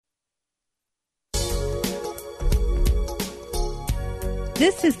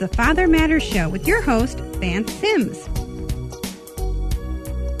This is the Father Matters Show with your host, Vance Sims.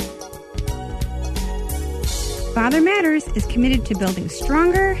 Father Matters is committed to building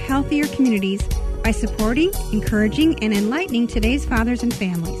stronger, healthier communities by supporting, encouraging, and enlightening today's fathers and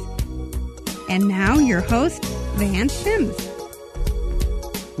families. And now, your host, Vance Sims.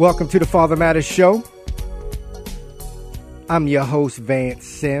 Welcome to the Father Matters Show. I'm your host, Vance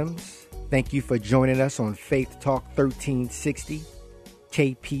Sims. Thank you for joining us on Faith Talk 1360,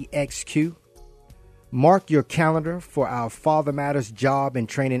 KPXQ. Mark your calendar for our Father Matters Job and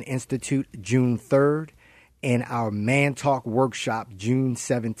Training Institute June 3rd and our Man Talk Workshop June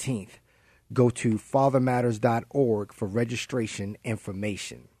 17th. Go to fathermatters.org for registration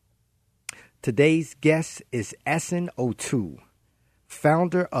information. Today's guest is Essen O'Toole,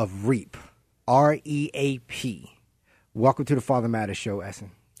 founder of REAP, R-E-A-P. Welcome to the Father Matters Show,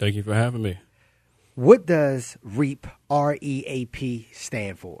 Essen. Thank you for having me. What does REAP, R-E-A-P,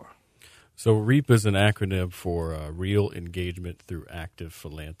 stand for? So REAP is an acronym for Real Engagement Through Active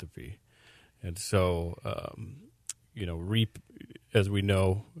Philanthropy. And so, REAP, as we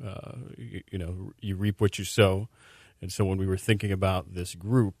know, you reap what you sow. And so when we were thinking about this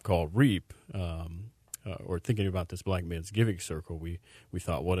group called REAP, or thinking about this Black Men's Giving Circle, we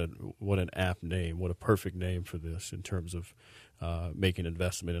thought, what an apt name, what a perfect name for this in terms of making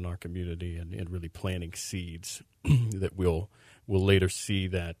investment in our community and really planting seeds that we'll later see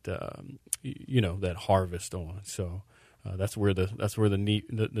that that harvest on. So that's where the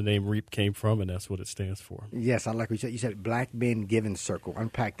name REAP came from, and that's what it stands for. Yes, I like what you said. You said Black Men Giving Circle.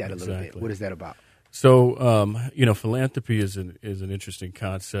 Unpack that a little bit. What is that about? So, philanthropy is an interesting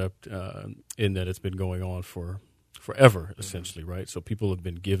concept in that it's been going on forever, essentially, right? So people have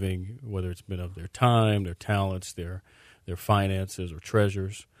been giving, whether it's been of their time, their talents, their finances or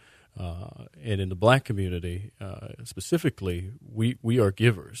treasures. And in the Black community, specifically, we are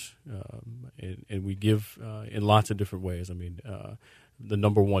givers, and we give in lots of different ways. I mean, the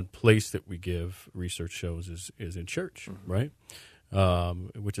number one place that we give, research shows, is in church, right?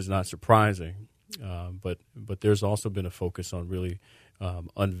 Which is not surprising. But there's also been a focus on really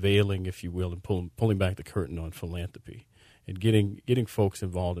unveiling, if you will, and pulling back the curtain on philanthropy and getting folks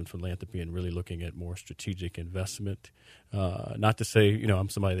involved in philanthropy and really looking at more strategic investment. Not to say, I'm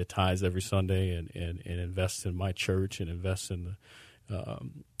somebody that tithes every Sunday and invests in my church and invests in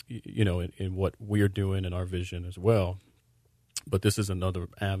in what we're doing and our vision as well. But this is another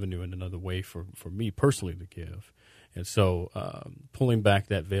avenue and another way for me personally to give. And so pulling back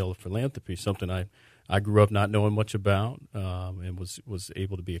that veil of philanthropy, something I grew up not knowing much about and was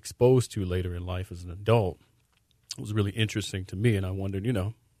able to be exposed to later in life as an adult, was really interesting to me. And I wondered,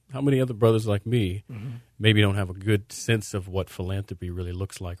 how many other brothers like me maybe don't have a good sense of what philanthropy really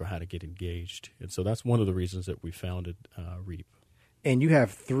looks like or how to get engaged. And so that's one of the reasons that we founded REAP. And you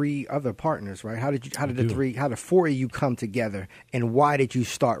have three other partners, right? How did the four of you come together, and why did you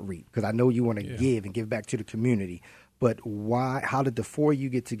start REAP? Because I know you want to give and give back to the community, but why? How did the four of you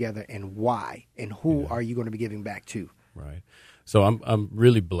get together, and why? And who are you going to be giving back to? Right. So I'm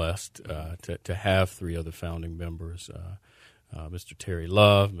really blessed to have three other founding members, Mr. Terry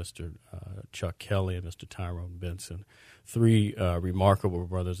Love, Mr. Chuck Kelly, and Mr. Tyrone Benson. Three remarkable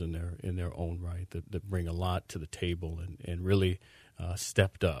brothers in their own right that bring a lot to the table and really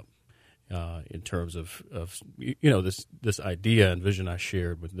stepped up in terms of this idea and vision I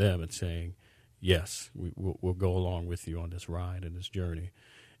shared with them and saying, yes, we'll go along with you on this ride and this journey.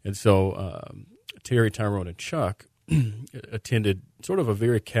 And so Terry, Tyrone, and Chuck attended sort of a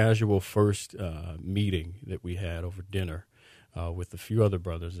very casual first meeting that we had over dinner with a few other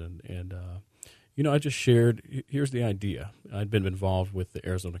brothers. And I just shared, here's the idea. I'd been involved with the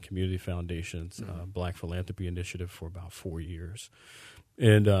Arizona Community Foundation's Black Philanthropy Initiative for about 4 years.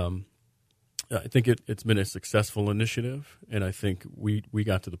 And I think it's been a successful initiative. And I think we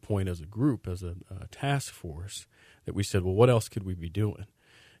got to the point as a group, as a task force, that we said, well, what else could we be doing?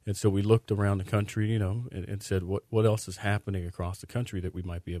 And so we looked around the country, and said, what else is happening across the country that we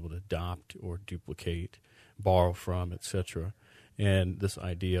might be able to adopt or duplicate, borrow from, et cetera. And this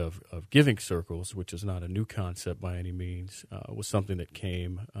idea of giving circles, which is not a new concept by any means, was something that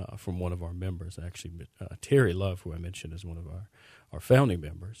came from one of our members, actually, Terry Love, who I mentioned is one of our founding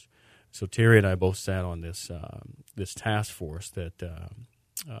members. So Terry and I both sat on this task force that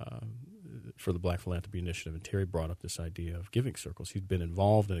for the Black Philanthropy Initiative, and Terry brought up this idea of giving circles. He'd been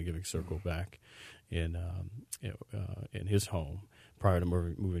involved in a giving circle back in his home prior to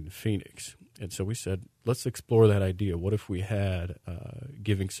moving to Phoenix. And so we said, let's explore that idea. What if we had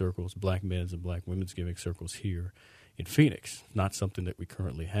giving circles, Black men's and Black women's giving circles here in Phoenix? Not something that we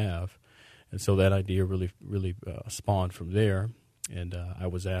currently have. And so that idea really spawned from there. And I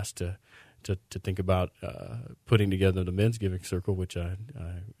was asked to think about putting together the men's giving circle, which I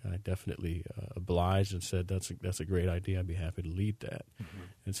definitely obliged and said that's a great idea. I'd be happy to lead that. Mm-hmm.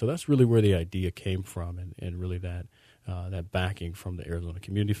 And so that's really where the idea came from, and really that backing from the Arizona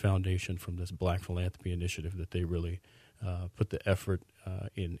Community Foundation, from this Black Philanthropy initiative that they really put the effort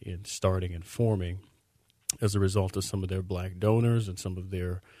in starting and forming as a result of some of their black donors and some of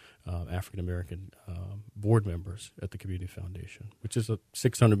their African-American board members at the Community Foundation, which is a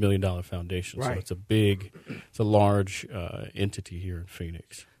 $600 million foundation. Right. So it's a large entity here in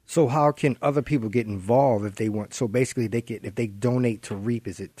Phoenix. So how can other people get involved if they want? So basically, if they donate to REAP,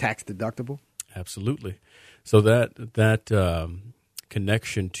 is it tax deductible? Absolutely. So that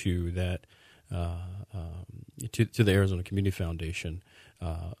connection to that to the Arizona Community Foundation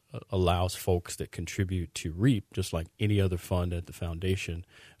allows folks that contribute to REAP, just like any other fund at the foundation,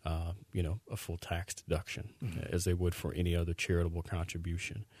 a full tax deduction, as they would for any other charitable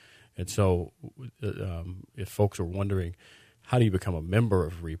contribution. And so if folks are wondering, how do you become a member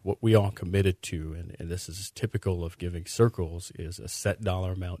of REAP? What we all committed to, and this is typical of giving circles, is a set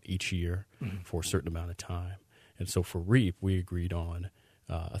dollar amount each year for a certain amount of time. And so for REAP, we agreed on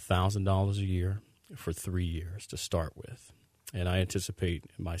 $1,000 a year for 3 years to start with. And I anticipate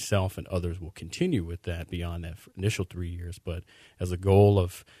myself and others will continue with that beyond that initial 3 years. But as a goal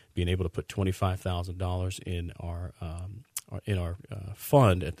of being able to put $25,000 in our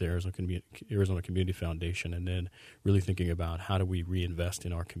fund at the Arizona Community Foundation, and then really thinking about how do we reinvest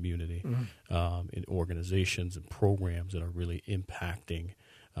in our community, in organizations and programs that are really impacting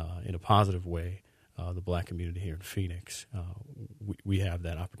in a positive way the black community here in Phoenix. We have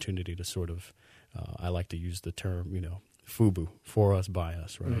that opportunity to sort of, I like to use the term, FUBU, for us, by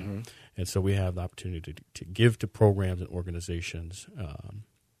us, right? Mm-hmm. And so we have the opportunity to give to programs and organizations,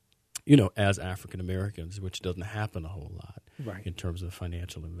 as African Americans, which doesn't happen a whole lot, right, in terms of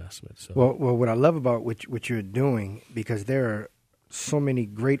financial investment. So, well, what I love about what you're doing, because there are so many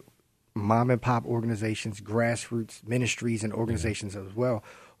great mom and pop organizations, grassroots ministries, and organizations as well,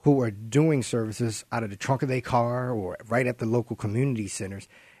 who are doing services out of the trunk of their car or right at the local community centers,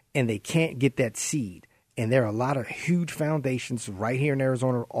 and they can't get that seed. And there are a lot of huge foundations right here in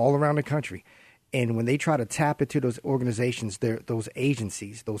Arizona, all around the country. And when they try to tap into those organizations, those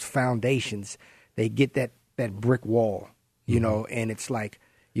agencies, those foundations, they get that brick wall, and it's like,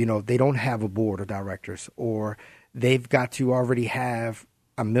 they don't have a board of directors, or they've got to already have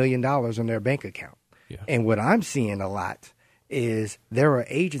 $1 million in their bank account. Yeah. And what I'm seeing a lot is there are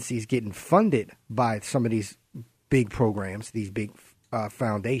agencies getting funded by some of these big programs, these big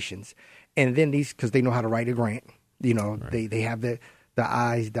foundations. And then because they know how to write a grant, right, they have the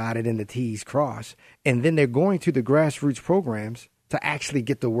I's dotted and the T's crossed. And then they're going to the grassroots programs to actually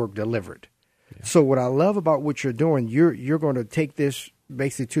get the work delivered. Yeah. So what I love about what you're doing, you're going to take this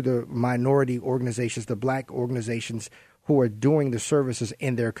basically to the minority organizations, the black organizations who are doing the services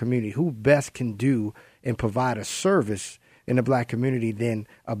in their community. Who best can do and provide a service in the black community than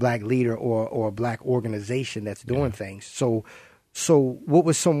a black leader or a black organization that's doing things. So what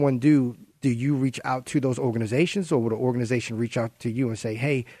would someone do? Do you reach out to those organizations, or would an organization reach out to you and say,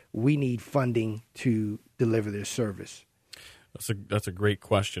 hey, we need funding to deliver this service? That's a great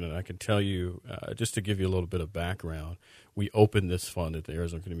question, and I can tell you, just to give you a little bit of background, we opened this fund at the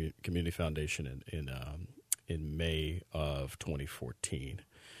Arizona Community Foundation in May of 2014.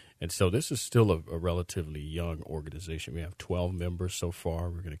 And so this is still a relatively young organization. We have 12 members so far.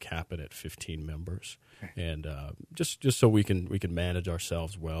 We're going to cap it at 15 members, and just so we can manage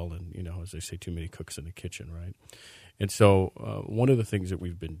ourselves well. And as they say, too many cooks in the kitchen, right? And so one of the things that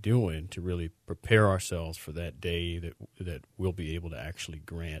we've been doing to really prepare ourselves for that day that we'll be able to actually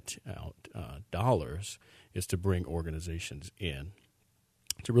grant out dollars is to bring organizations in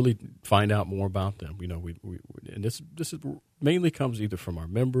to really find out more about them. And this is mainly comes either from our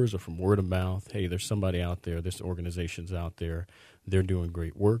members or from word of mouth. Hey, there's somebody out there, this organization's out there, they're doing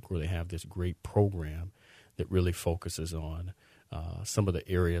great work, or they have this great program that really focuses on some of the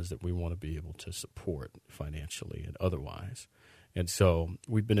areas that we want to be able to support financially and otherwise. And so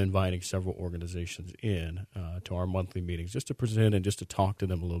we've been inviting several organizations in to our monthly meetings just to present and just to talk to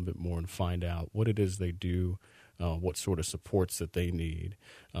them a little bit more and find out what it is they do, what sort of supports that they need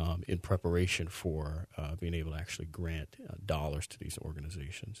in preparation for being able to actually grant dollars to these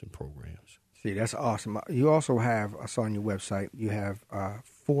organizations and programs. See, that's awesome. You also have, I saw on your website, you have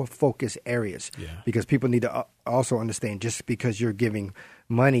 4 focus areas. Yeah. Because people need to also understand, just because you're giving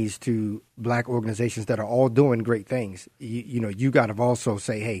monies to black organizations that are all doing great things, you got to also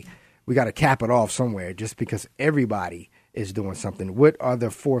say, hey, we got to cap it off somewhere, just because everybody is doing something. What are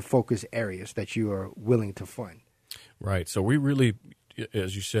the 4 focus areas that you are willing to fund? Right. So we really,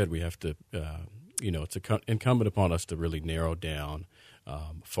 as you said, we have to, it's incumbent upon us to really narrow down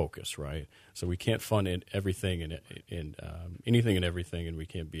focus, right? So we can't fund everything and anything and everything, and we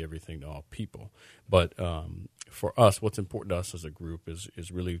can't be everything to all people. But for us, what's important to us as a group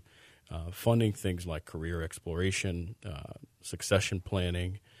is really funding things like career exploration, succession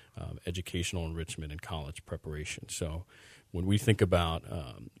planning, educational enrichment, and college preparation. So when we think about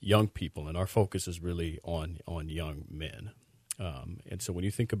young people, and our focus is really on young men, and so when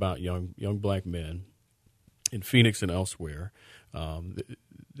you think about young black men in Phoenix and elsewhere,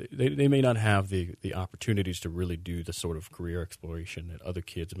 they may not have the opportunities to really do the sort of career exploration that other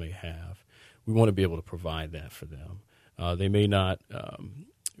kids may have. We want to be able to provide that for them. They may not.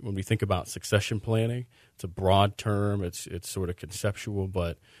 When we think about succession planning, it's a broad term. It's sort of conceptual,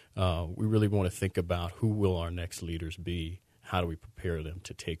 but we really want to think about who will our next leaders be. How do we prepare them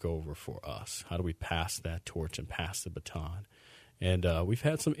to take over for us? How do we pass that torch and pass the baton? And we've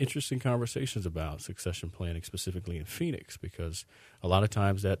had some interesting conversations about succession planning, specifically in Phoenix, because a lot of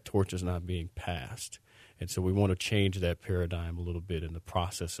times that torch is not being passed. And so we want to change that paradigm a little bit in the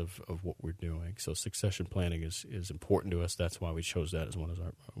process of what we're doing. So succession planning is important to us. That's why we chose that as one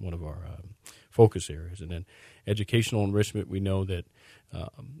of our focus areas. And then educational enrichment, we know that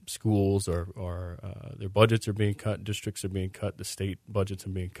schools are their budgets are being cut, districts are being cut, the state budgets are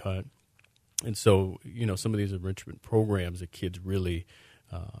being cut. And so, some of these enrichment programs that kids really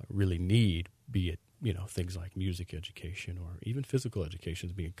need, be it, things like music education or even physical education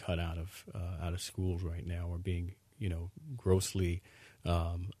is being cut out of schools right now, or being, grossly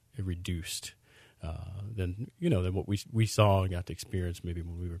reduced than what we saw and got to experience maybe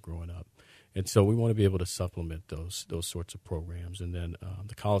when we were growing up. And so we want to be able to supplement those sorts of programs. And then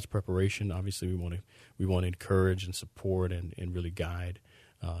the college preparation, obviously we want to encourage and support and really guide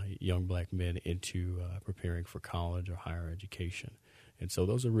young black men into preparing for college or higher education. And so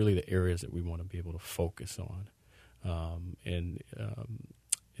those are really the areas that we want to be able to focus on. And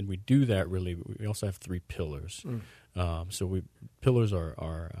we do that really. We also have 3 pillars. Pillars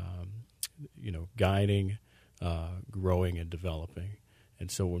are guiding, growing, and developing. And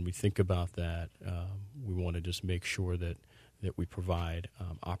so when we think about that, we want to just make sure that we provide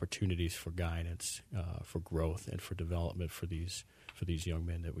opportunities for guidance, for growth, and for development for these young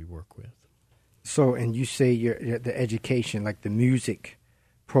men that we work with. So, and you say the education, like the music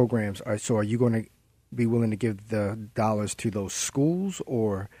programs, are you going to be willing to give the dollars to those schools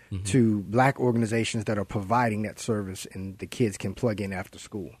or to black organizations that are providing that service and the kids can plug in after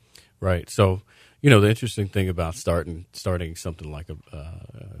school? Right. So, the interesting thing about starting something like a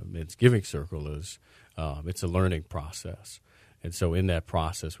men's giving circle is it's a learning process. And so in that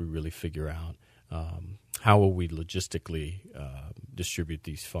process, we really figure out how will we logistically distribute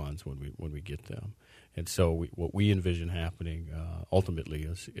these funds when we get them. And so what we envision happening ultimately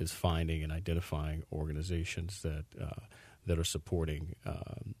is finding and identifying organizations that are supporting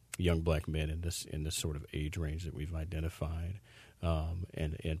young black men in this sort of age range that we've identified,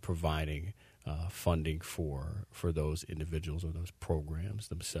 and providing funding for those individuals or those programs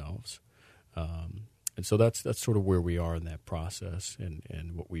themselves. And so that's sort of where we are in that process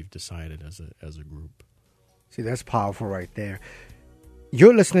and what we've decided as a group. See, that's powerful right there.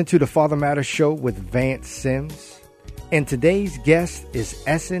 You're listening to the Father Matters Show with Vance Sims, and today's guest is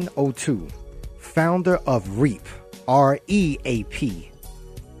Essen O2, founder of REAP, REAP.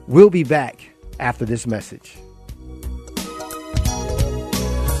 We'll be back after this message.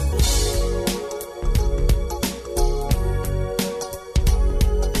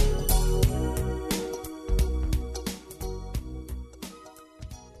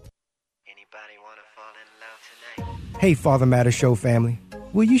 Hey, Father Matters Show family,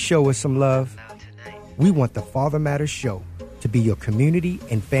 will you show us some love? We want the Father Matters Show to be your community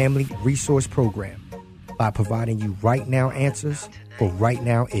and family resource program by providing you right now answers for right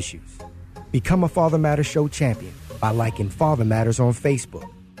now issues. Become a Father Matters Show champion by liking Father Matters on Facebook.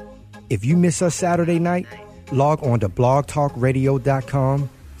 If you miss us Saturday night, log on to blogtalkradio.com,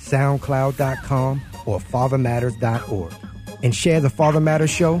 soundcloud.com, or fathermatters.org and share the Father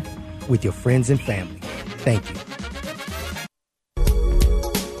Matters Show with your friends and family. Thank you.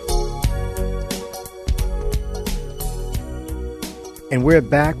 And we're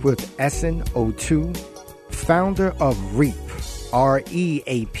back with Essen O2, founder of REAP,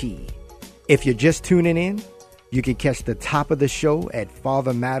 REAP. If you're just tuning in, you can catch the top of the show at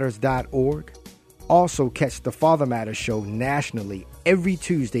fathermatters.org. Also catch the Father Matters Show nationally every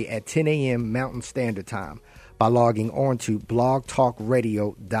Tuesday at 10 a.m. Mountain Standard Time by logging on to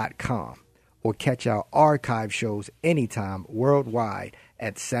blogtalkradio.com, or catch our archive shows anytime worldwide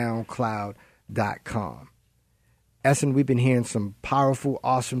at soundcloud.com. Essen, we've been hearing some powerful,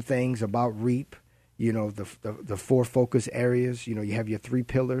 awesome things about REAP. You know, the 4 focus areas. You know, you have your 3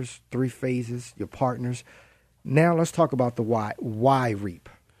 pillars, 3 phases, your partners. Now let's talk about the why. Why REAP?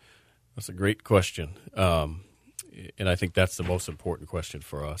 That's a great question. And I think that's the most important question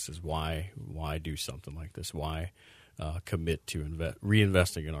for us is why do something like this? Why commit to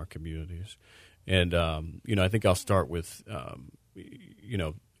reinvesting in our communities? And, I think I'll start with,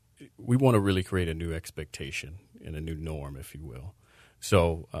 we want to really create a new expectation and a new norm, if you will.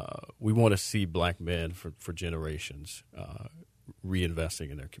 So we want to see black men for generations reinvesting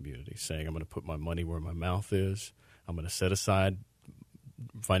in their communities, saying, I'm going to put my money where my mouth is. I'm going to set aside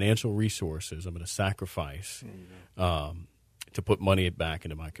financial resources. I'm going to sacrifice to put money back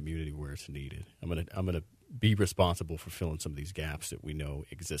into my community where it's needed. I'm going to be responsible for filling some of these gaps that we know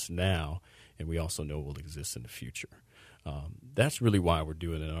exist now, and we also know will exist in the future. That's really why we're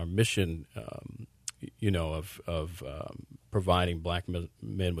doing it. Our mission, of providing black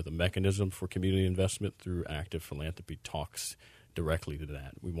men with a mechanism for community investment through active philanthropy talks directly to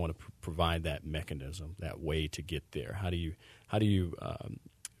that. We want to provide that mechanism, that way to get there. How do you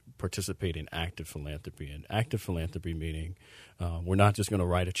participate in active philanthropy? And active philanthropy meaning we're not just going to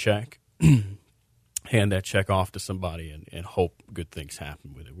write a check, hand that check off to somebody and hope good things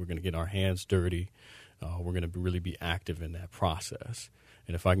happen with it. We're going to get our hands dirty. We're going to really be active in that process.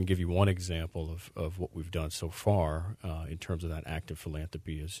 And if I can give you one example of what we've done so far in terms of that active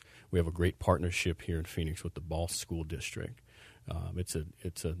philanthropy is we have a great partnership here in Phoenix with the Ball School District.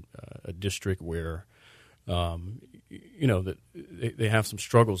 It's a district where they have some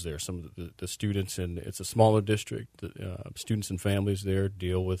struggles there. Some of the students, and it's a smaller district. The students and families there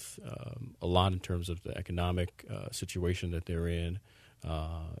deal with a lot in terms of the economic situation that they're in,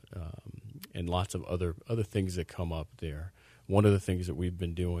 and lots of other things that come up there. One of the things that we've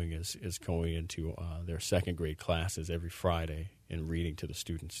been doing is going into their second grade classes every Friday and reading to the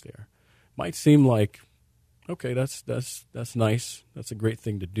students there. Might seem like, okay, that's nice. That's a great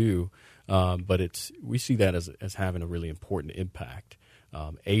thing to do, but we see that as having a really important impact.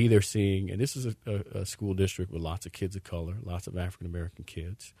 They're seeing, and this is a school district with lots of kids of color, lots of African American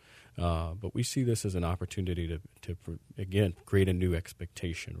kids, but we see this as an opportunity to again create a new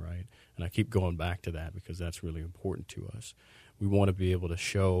expectation, right? And I keep going back to that because that's really important to us. We want to be able to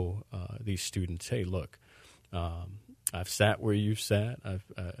show these students, hey, look. I've sat where you've sat,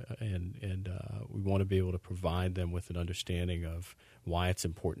 and we want to be able to provide them with an understanding of why it's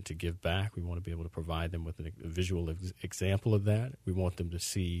important to give back. We want to be able to provide them with a visual example of that. We want them to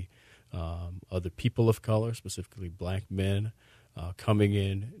see other people of color, specifically black men, coming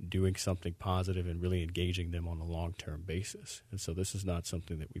in, doing something positive, and really engaging them on a long-term basis. And so this is not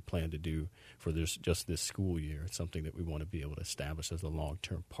something that we plan to do for just this school year. It's something that we want to be able to establish as a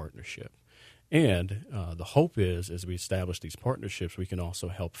long-term partnership. And the hope is, as we establish these partnerships, we can also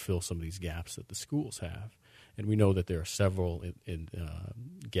help fill some of these gaps that the schools have. And we know that there are several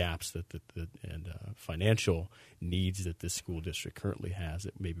gaps and financial needs that this school district currently has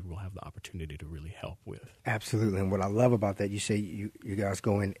that maybe we'll have the opportunity to really help with. Absolutely. And what I love about that, you say you guys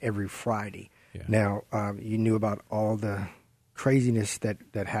go in every Friday. Yeah. Now, you knew about all the craziness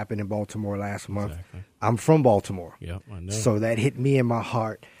that happened in Baltimore last month. Exactly. I'm from Baltimore. Yeah, I know. So that hit me in my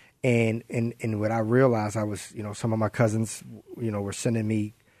heart. And what I realized, I was, some of my cousins, were sending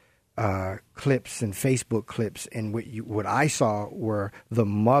me clips and Facebook clips, and what I saw were the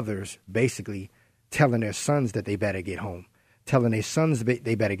mothers basically telling their sons that they better get home, telling their sons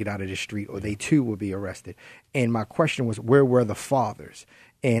they better get out of the street or they too will be arrested. And my question was, where were the fathers?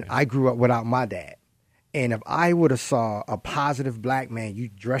 And I grew up without my dad. And if I would have saw a positive black man, you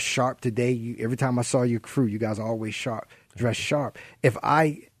dress sharp today. Every time I saw your crew, you guys are always sharp, dress sharp. If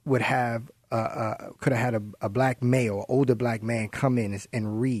I would have could have had a black male, older black man come in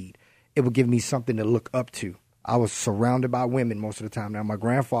and read, it would give me something to look up to. I was surrounded by women most of the time. Now, my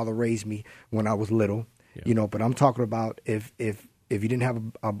grandfather raised me when I was little, but I'm talking about if you didn't have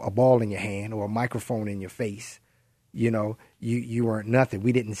a ball in your hand or a microphone in your face, you weren't nothing.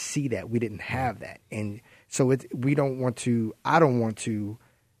 We didn't see that. We didn't have that. And so I don't want to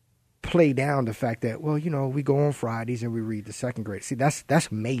play down the fact that, we go on Fridays and we read the second grade. See,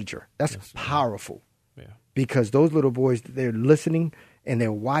 that's major. That's powerful. Yeah. Because those little boys, they're listening and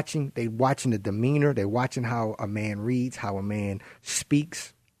they're watching the demeanor. They're watching how a man reads, how a man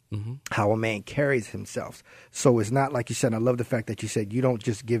speaks, how a man carries himself. So it's not like you said, I love the fact that you said you don't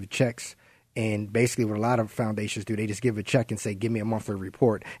just give checks. And basically what a lot of foundations do, they just give a check and say, give me a monthly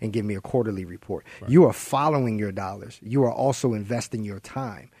report and give me a quarterly report. Right. You are following your dollars. You are also investing your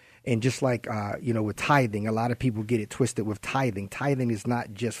time. And just like, with tithing, a lot of people get it twisted with tithing. Tithing is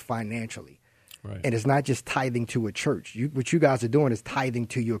not just financially. Right. And it's not just tithing to a church. What you guys are doing is tithing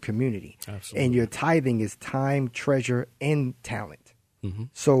to your community. Absolutely. And your tithing is time, treasure, and talent. Mm-hmm.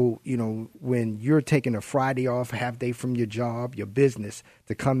 So, when you're taking a Friday off, a half day from your job, your business,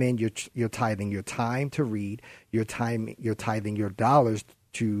 to come in, you're tithing your time to read, you're tithing your dollars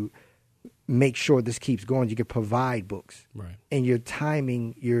to make sure this keeps going. You can provide books. Right. And you're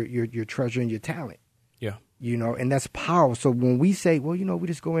timing your treasure and your talent. Yeah. And that's powerful. So when we say, well, we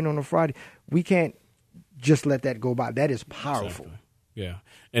just go in on a Friday, we can't just let that go by. That is powerful. Exactly. Yeah.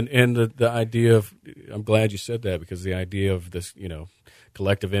 And the idea of, I'm glad you said that, because the idea of this,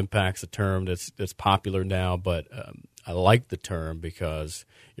 collective impact's a term that's popular now, but I like the term because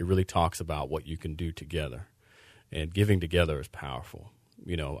it really talks about what you can do together, and giving together is powerful.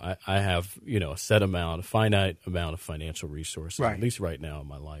 I have, a finite amount of financial resources, right, at least right now in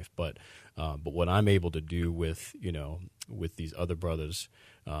my life. But what I'm able to do with these other brothers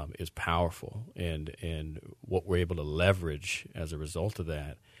is powerful, and what we're able to leverage as a result of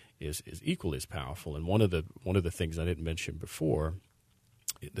that is equally as powerful. And one of the things I didn't mention before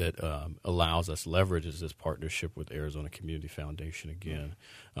that allows us leverage is this partnership with Arizona Community Foundation again.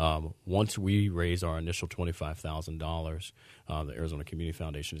 Once we raise our initial $25,000, the Arizona Community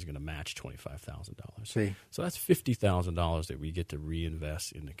Foundation is going to match $25,000. So that's $50,000 that we get to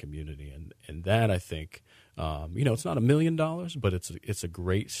reinvest in the community, and that, I think, it's not $1 million, but it's a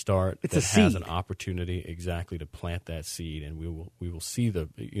great start. It's that a seed. Has an opportunity exactly to plant that seed, and we will see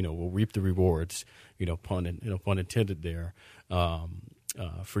we'll reap the rewards, pun intended there.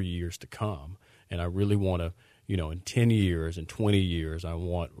 For years to come. And I really want to, in 10 years and 20 years, I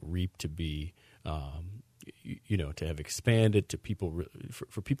want REAP to be, to have expanded to people,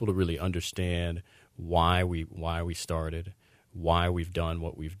 for people to really understand why we started, why we've done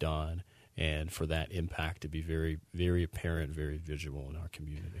what we've done, and for that impact to be very, very apparent, very visual in our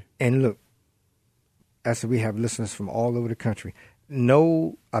community. And look, as we have listeners from all over the country,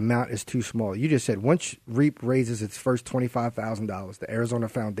 no amount is too small. You just said once REAP raises its first $25,000, the Arizona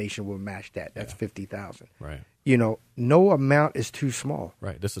Foundation will match that. That's $50,000. Right. No amount is too small.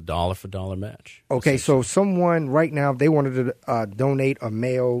 Right. This is a dollar for dollar match. Okay, so someone right now, if they wanted to donate or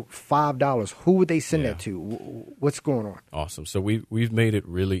mail $5, who would they send that to? What's going on? Awesome. So we've made it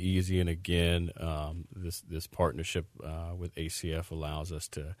really easy, and again, this partnership with ACF allows us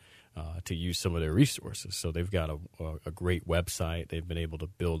to use some of their resources. So they've got a great website. They've been able to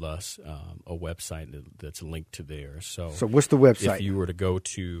build us a website that's linked to theirs. So what's the website? If you were to go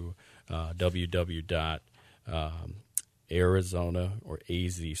to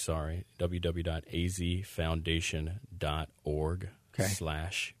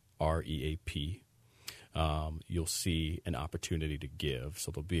you'll see an opportunity to give.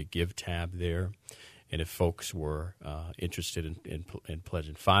 So there'll be a give tab there. And if folks were interested in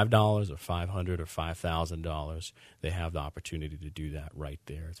pledging $5 or $500 or $5,000, they have the opportunity to do that right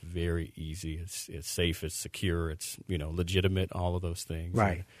there. It's very easy. It's safe. It's secure. It's legitimate. All of those things.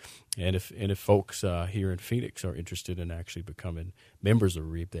 Right. And if folks here in Phoenix are interested in actually becoming members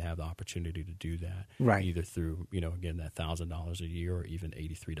of REAP, they have the opportunity to do that. Right. Either through again that $1,000 a year or even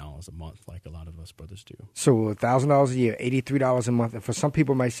 $83 a month, like a lot of us brothers do. So $1,000 a year, $83 a month. And for some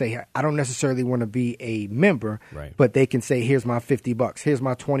people might say, I don't necessarily want to be a member, right, but they can say, here's my $50, here's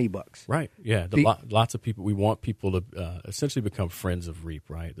my $20. Right. Yeah. Lots of people. We want people to essentially become friends of REAP,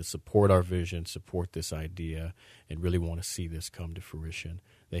 right? To support our vision, support this idea, and really want to see this come to fruition.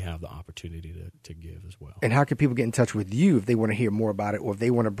 They have the opportunity to give as well. And how can people get in touch with you if they want to hear more about it, or if they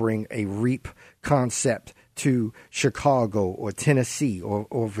want to bring a REAP concept to Chicago or Tennessee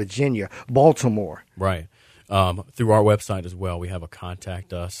or Virginia, Baltimore? Right. Through our website as well, we have a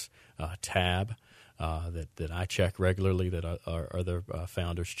Contact Us tab that I check regularly, that our other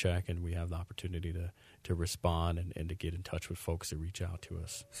founders check, and we have the opportunity to respond and to get in touch with folks that reach out to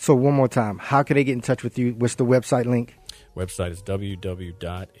us. So one more time, how can they get in touch with you? What's the website link? Website is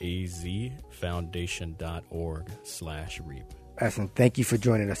www.azfoundation.org/REAP. Excellent. Thank you for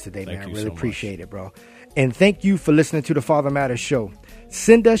joining us today, man. I really appreciate it, bro. And thank you for listening to the Father Matters Show.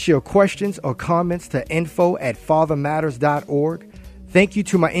 Send us your questions or comments to info@fathermatters.org. Thank you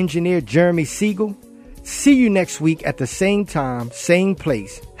to my engineer, Jeremy Siegel. See you next week at the same time, same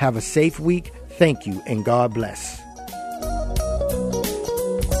place. Have a safe week. Thank you, and God bless.